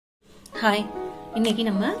Hi, இன்னைக்கு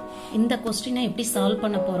நம்ம இந்த கொஸ்டினை எப்படி சால்வ்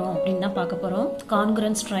பண்ண போறோம் அப்படின்னு தான் பார்க்க போறோம்.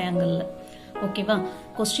 கான்குரன்ஸ் ட்ரையாங்கிள்ல. ஓகேவா?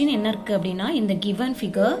 கொஸ்டின் என்ன இருக்கு அப்படின்னா, இந்த given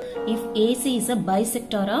figure if AC is a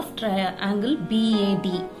bisector of triangle BAD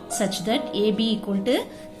such that AB equal to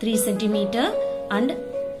 3 cm and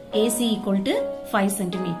AC equal to 5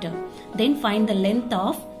 cm, then find the length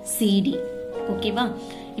of CD. ஓகேவா?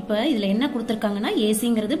 இப்போ இதுல என்ன கொடுத்திருக்காங்கன்னா,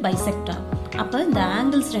 ஏசிங்கிறது பைசெக்டார். அப்ப இந்த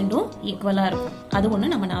ஆங்கிள்ஸ் ரெண்டும் ஈக்குவலா இருக்கும். அது ஒண்ணு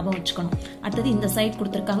நம்ம ஞாபகம் வச்சுக்கணும். அடுத்தது இந்த சைடு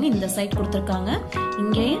கொடுத்திருக்காங்க, இந்த சைடு கொடுத்திருக்காங்க.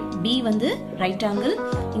 இங்கே B வந்து ரைட் ஆங்கிள்,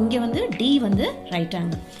 இங்க வந்து D வந்து ரைட்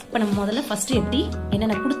ஆங்கிள். இப்ப நம்ம முதல்ல ஃபர்ஸ்ட் எப்படி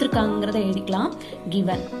என்னென்ன கொடுத்திருக்காங்கறத எழுதிக்கலாம்.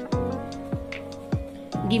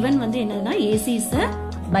 given வந்து என்னதுன்னா, AC is a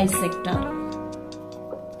bisector.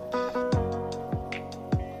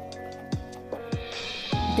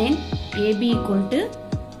 Then AB equal to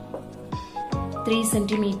 3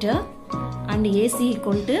 cm and AC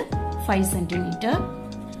equal to 5 cm.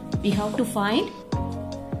 We have to find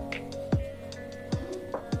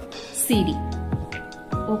CD.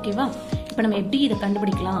 ஓகேவா? இப்போ நம்ம எப்படி இதை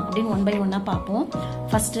கண்டுபிடிக்கலாம் அப்படின்னு ஒன் பை ஒன்னா பார்ப்போம்.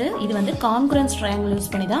 ஃபர்ஸ்ட் இது வந்து கான்குரன்ஸ் ட்ரையாங்கிள்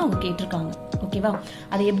யூஸ் பண்ணி தான் அவங்க கேட்டிருக்காங்க. ஓகேவா?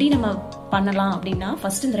 அதை எப்படி நம்ம பண்ணலாம் அப்படின்னா,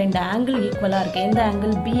 ஃபர்ஸ்ட் இந்த ரெண்டு ஆங்கிள் ஈக்குவலா இருக்கு. எந்த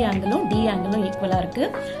ஆங்கிள்? பி ஆங்கிளும் டி ஆங்கிளும் ஈக்குவலா இருக்கு.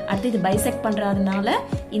 அடுத்து இது பைசெக்ட் பண்றதுனால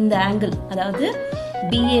இந்த ஆங்கிள், அதாவது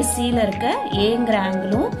BACல இருக்க ஏங்கிற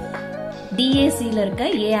ஆங்கிளும் DACல இருக்க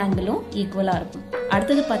ஏ ஆங்கிளும் ஈக்குவலா இருக்கும்.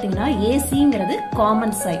 அடுத்தது பாத்தீங்கன்னா, ஏசிங்கிறது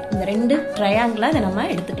காமன் சைட். இந்த ரெண்டு ட்ரையாங்கிளா இதை நம்ம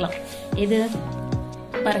எடுத்துக்கலாம். எது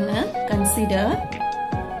பாருங்க, கன்சிடர்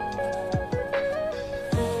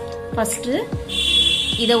ஃபர்ஸ்ட்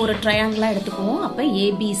இத ஒரு ட்ரையாங்கிளா எடுத்துக்குவோம். அப்ப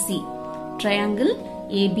ABC, triangle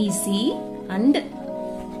ABC and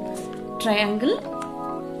triangle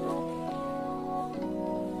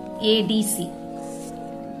ADC.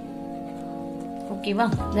 ஓகேவா?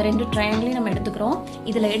 இந்த ரெண்டு ட்ரையாங்கிளையும் நம்ம எடுத்துக்கிறோம்.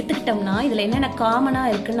 இதுல எடுத்துக்கிட்டோம்னா, இதுல என்னென்ன காமனா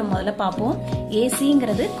இருக்குன்னு நம்ம முதல்ல பார்ப்போம்.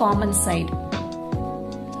 ஏசிங்கிறது காமன் சைடு.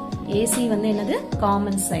 ஏசி வந்து என்னது?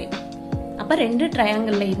 Common side. அப்ப ரெண்டு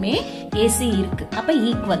ட்ரையாங்கிள்லயுமே ஏசி இருக்கு. அப்ப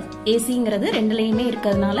ஈக்குவல். ஏசிங்கிறது ரெண்டுலயுமே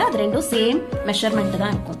இருக்கிறதுனால அது ரெண்டும் சேம் மெஷர்மெண்ட்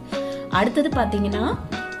தான் இருக்கும். அடுத்தது பாத்தீங்கன்னா,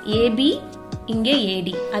 ஏபி இங்க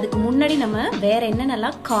ஏடி. அதுக்கு முன்னாடி நம்ம வேற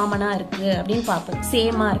என்னென்னலாம் காமனா இருக்கு அப்படின்னு பார்ப்போம்.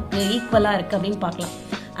 சேமா இருக்கு, ஈக்குவலா இருக்கு அப்படின்னு பார்க்கலாம்.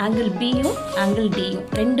 ஆங்கிள் பியும் ஆங்கிள் டியும்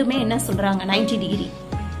ரெண்டுமே என்ன சொல்றாங்க? 90 டிகிரி.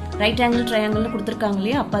 ரைட் ஆங்கிள் ட்ரையாங்கிள் கொடுத்துருக்காங்க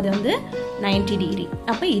இல்லையா? அப்ப அது வந்து 90 டிகிரி.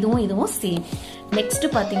 அப்ப இதுவும் இதுவும் சேம். நெக்ஸ்ட்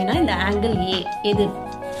பாத்தீங்கன்னா, இந்த ஆங்கிள் ஏ எது?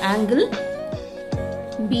 ஆங்கிள்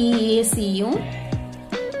BACயும்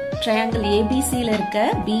ட்ரையாங்கிள் ABCல இருக்க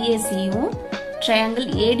BACயும் ட்ரையாங்கிள்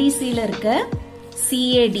ADCல இருக்க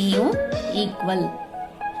CADயும் ஈக்குவல்.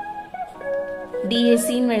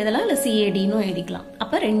 DACன்னு எழுதலாம், இல்ல CADன்னு எழுதிக்கலாம்.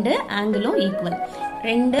 அப்ப ரெண்டு ஆங்கிளும் ஈக்குவல்.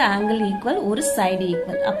 ரெண்டு ஆங்கிள் ஈக்குவல், ஒரு சைடு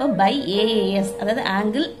ஈக்குவல். அப்ப பை AAS, அதாவது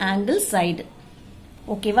ஆங்கிள் சைடு.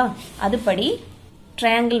 ஓகேவா? அதுபடி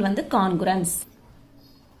ட்ரையாங்கிள் வந்து கான்குரன்ஸ்.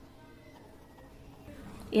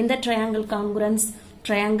 எந்த ட்ரையாங்கிள் கான்குரன்ஸ்?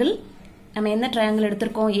 ட்ரையாங்கிள் நம்ம என்ன ட்ரையாங்கிள்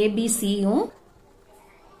எடுத்திருக்கோம்? ABCயும்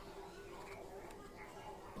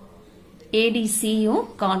ADCயும்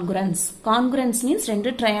கான்குரன்ஸ். கான்குரன்ஸ் மீன்ஸ்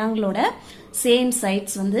ரெண்டு ட்ரையாங்கிளோட சேம்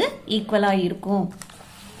சைட்ஸ் வந்து ஈக்குவலா இருக்கும்.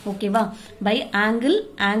 ஓகேவா? பை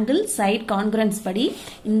ஆங்கிள் சைடு கான்குரன்ஸ் படி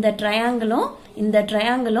இந்த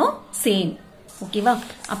ட்ரையாங்கிளும் சேம். ஓகேவா?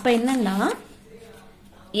 அப்ப என்னன்னா,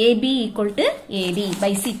 AB equal to AD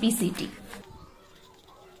by CPCT.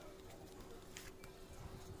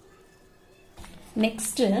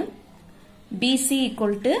 Next, BC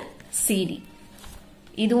equal to CD.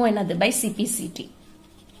 இதுவும் என்னது? by CPCT.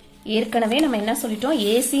 ஏற்கனவே நம்ம என்ன சொல்லிட்டோம்?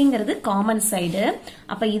 ஏசிங்கிறது காமன் சைடு.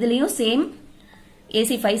 அப்ப இதுலயும் சேம்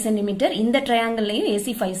AC 5 cm, இந்த ட்ரையாங்கிள்லயும்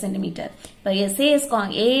AC 5 cm. இப்ப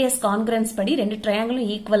AS கான்குரன்ஸ் படி ரெண்டு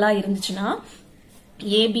ட்ரையாங்கிளும் ஈக்குவலா இருந்துச்சுன்னா,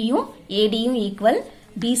 ABயும் ADயும் ஈக்குவல்,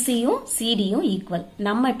 BCயும் CDயும் ஈக்குவல்.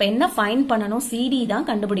 நம்ம இப்ப என்ன ஃபைண்ட் பண்ணணும்? CD தான்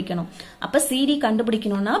கண்டுபிடிக்கணும். அப்ப CD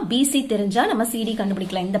கண்டுபிடிக்கணும்னா BC தெரிஞ்சா நம்ம CD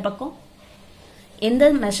கண்டுபிடிக்கலாம். இந்த பக்கம் எந்த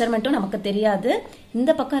மெஷர்மெண்ட்டும் நமக்கு தெரியாது.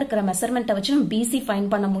 இந்த பக்கம் இருக்கிற மெஷர்மெண்ட்டை வச்சு நம்ம BC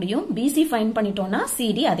ஃபைண்ட் பண்ண முடியும். BC ஃபைண்ட் பண்ணிட்டோம்னா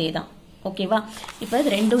CD அதே தான். ஓகேவா? இப்ப இது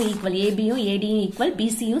ரெண்டும் ஈக்குவல். ஏபியும் ஏடியும் equal,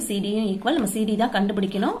 பிசியும் சிடியும் equal. நம்ம சிடி தான்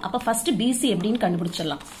கண்டுபிடிக்கணும். அப்ப ஃபர்ஸ்ட் பிசி எப்படின்னு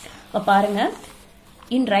கண்டுபிடிச்சிடலாம். இப்ப பாருங்க,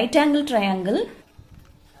 இன் right angle triangle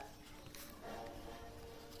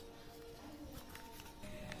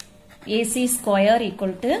AC square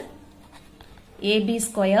equal to AB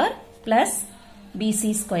square plus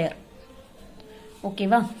BC square.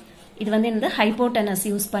 ஓகேவா? இது வந்து இந்த ஹைபோடெனஸ்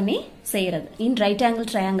யூஸ் பண்ணி செய்யறது. இன் ரைட் ஆங்கிள்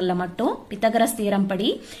ட்ரையாங்கிள்ல மட்டும் பித்தகரஸ் தியரம் படி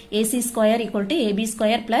AC square equal to AB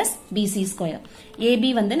square plus BC square.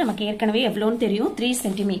 AB வந்து நமக்கு ஏற்கனவே எவ்வளோன்னு தெரியும்? 3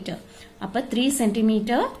 cm. அப்ப 3 cm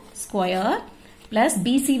ஸ்கொயர் பிளஸ்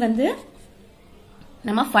BC வந்து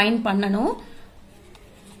நம்ம ஃபைண்ட் பண்ணணும்.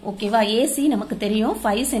 ஓகேவா? ஏசி நமக்கு தெரியும்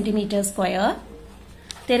 5 சென்டிமீட்டர் ஸ்கொயர்.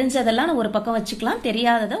 தெரிஞ்சதெல்லாம் ஒரு பக்கம் வச்சுக்கலாம்,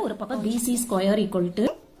 தெரியாததை ஒரு பக்கம். பிசி ஸ்கொயர் ஈக்குவல் டு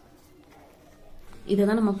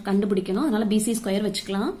இதுதான் நம்ம கண்டுபிடிக்கணும், அதனால பிசி ஸ்கொயர்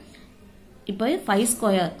வச்சுக்கலாம். இப்போ 5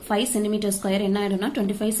 ஸ்கொயர் 5 சென்டிமீட்டர் ஸ்கொயர் என்ன ஆயிடும்னா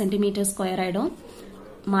 25 சென்டிமீட்டர் ஸ்கொயர் ஆயிடும்.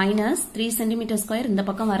 மைனஸ் 3 சென்டிமீட்டர் ஸ்கொயர் இந்த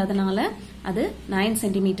பக்கம் வரதுனால அது 9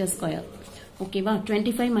 சென்டிமீட்டர் ஸ்கொயர். ஓகேவா?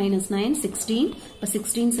 25 மைனஸ் 9 16. இப்போ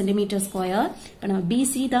 16 சென்டிமீட்டர் ஸ்கொயர். இப்போ நம்ம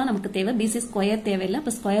பிசி தான் நமக்கு தேவை, பிசி ஸ்கொயர் தேவையில்லை.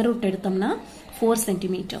 இப்போ ஸ்கொயர் ரூட் எடுத்தோம்னா 4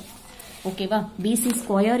 சென்டிமீட்டர். ஓகேவா? PC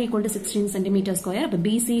square equal to 16 centimetre square. அப்போ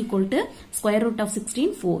PC equal to square root of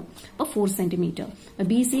 16 4. இப்போ 4 சென்டிமீட்டர். இப்போ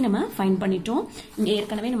பிசி நம்ம ஃபைண்ட் பண்ணிட்டோம். இங்க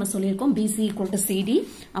ஏற்கனவே நம்ம சொல்லியிருக்கோம் பிசி ஈக்குவல் டு சிடி.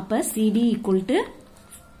 அப்போ CD equal to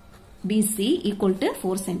PC equal to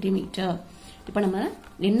 4 centimetre. இப்போ நம்ம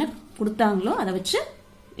என்ன கொடுத்தாங்களோ அதை வச்சு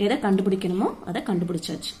எதை கண்டுபிடிக்கணுமோ அதை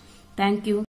கண்டுபிடிச்சாச்சு. தேங்க்யூ.